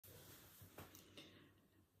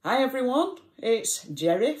Hi everyone, it's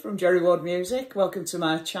Geri from Geri Ward Music. Welcome to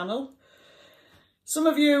my channel. Some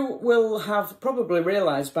of you will have probably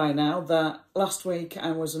realised by now that last week I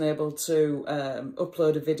wasn't able to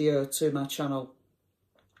upload a video to my channel.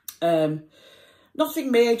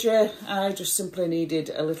 Nothing major, I just simply needed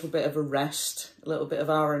a little bit of a rest, a little bit of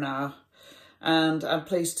R&R. And I'm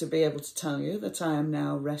pleased to be able to tell you that I am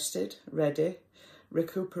now rested, ready,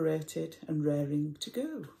 recuperated and raring to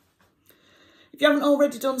go. If you haven't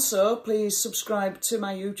already done so, please subscribe to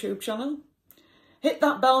my YouTube channel. Hit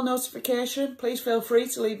that bell notification. Please feel free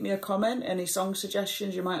to leave me a comment, any song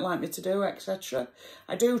suggestions you might like me to do, etc.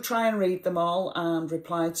 I do try and read them all and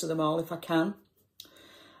reply to them all if I can.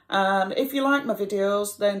 And if you like my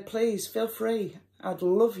videos, then please feel free. I'd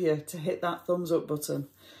love you to hit that thumbs up button.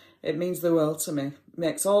 It means the world to me. It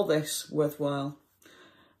makes all this worthwhile.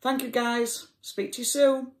 Thank you guys. Speak to you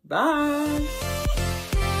soon. Bye.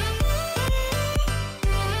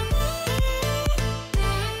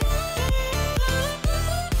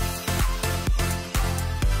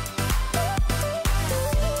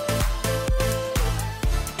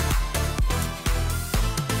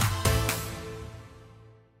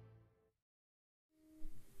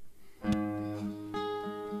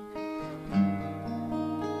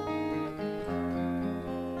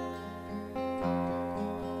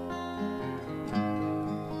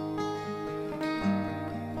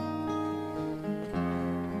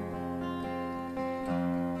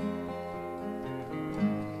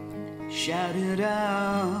 Shout it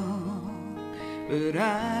out, but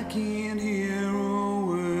I can't hear a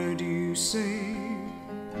word you say.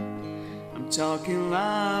 I'm talking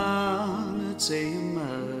loud, not saying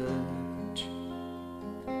much.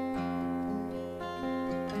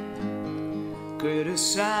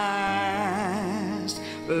 Criticized,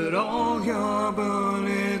 but all your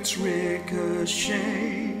bullets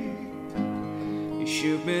ricochet. You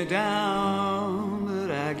shoot me down,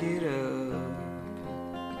 but I get up.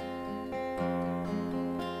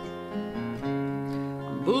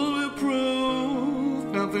 Bulletproof,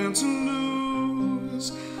 nothing to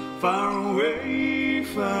lose. Far away,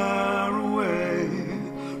 far away.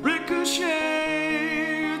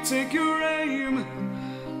 Ricochet, take your aim.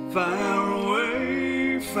 Far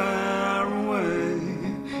away, far away.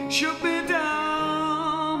 Shoot me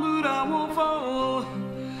down, but I won't fall.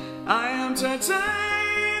 I am titanium.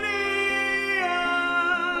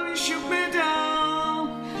 Shoot me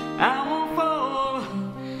down, I won't fall.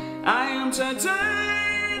 I am titanium.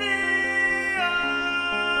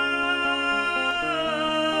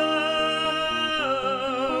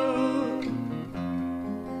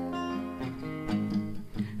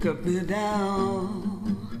 Cut me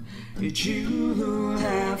down, it's you who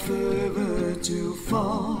have further to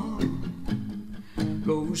fall.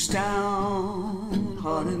 Goes down,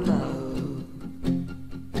 hard in love.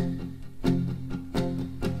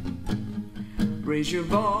 Raise your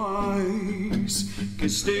voice,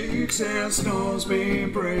 'cause sticks and stones may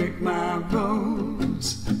break my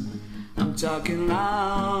bones. I'm talking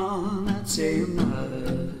loud, not saying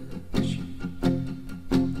much.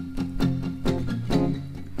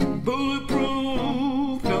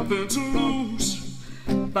 Bulletproof, nothing to lose.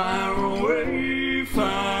 Far away,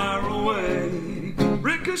 far away.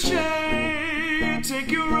 Ricochet,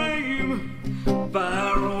 take your aim.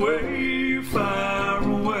 Far away, far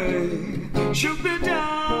away. Shoot me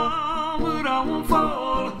down, but I won't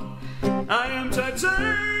fall. I am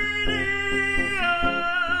titanium.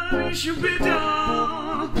 Shoot me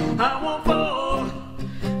down, I won't fall.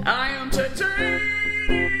 I am titanium.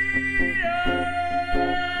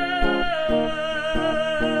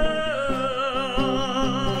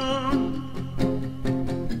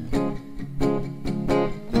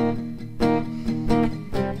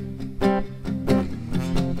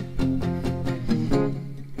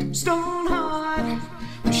 Stone hard,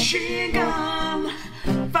 machine gun,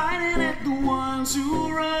 fighting at the ones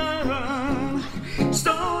who run.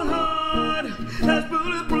 Stone hard, that's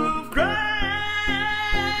bulletproof glass.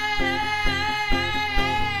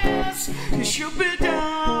 You shoot me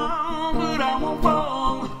down, but I won't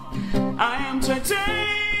fall. I am titanium.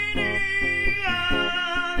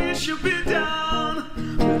 You shoot me down,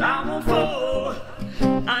 but I won't fall.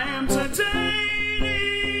 I am titanium.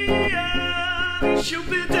 You shoot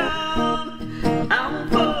me down, I won't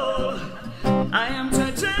fall. I am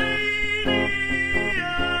titanium.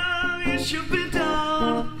 You shoot me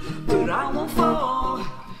down, but I won't fall.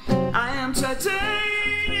 I am titanium.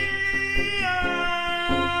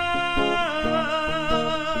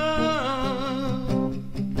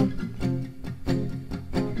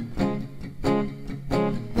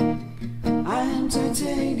 I am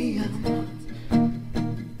titanium.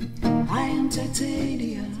 I am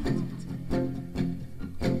titanium.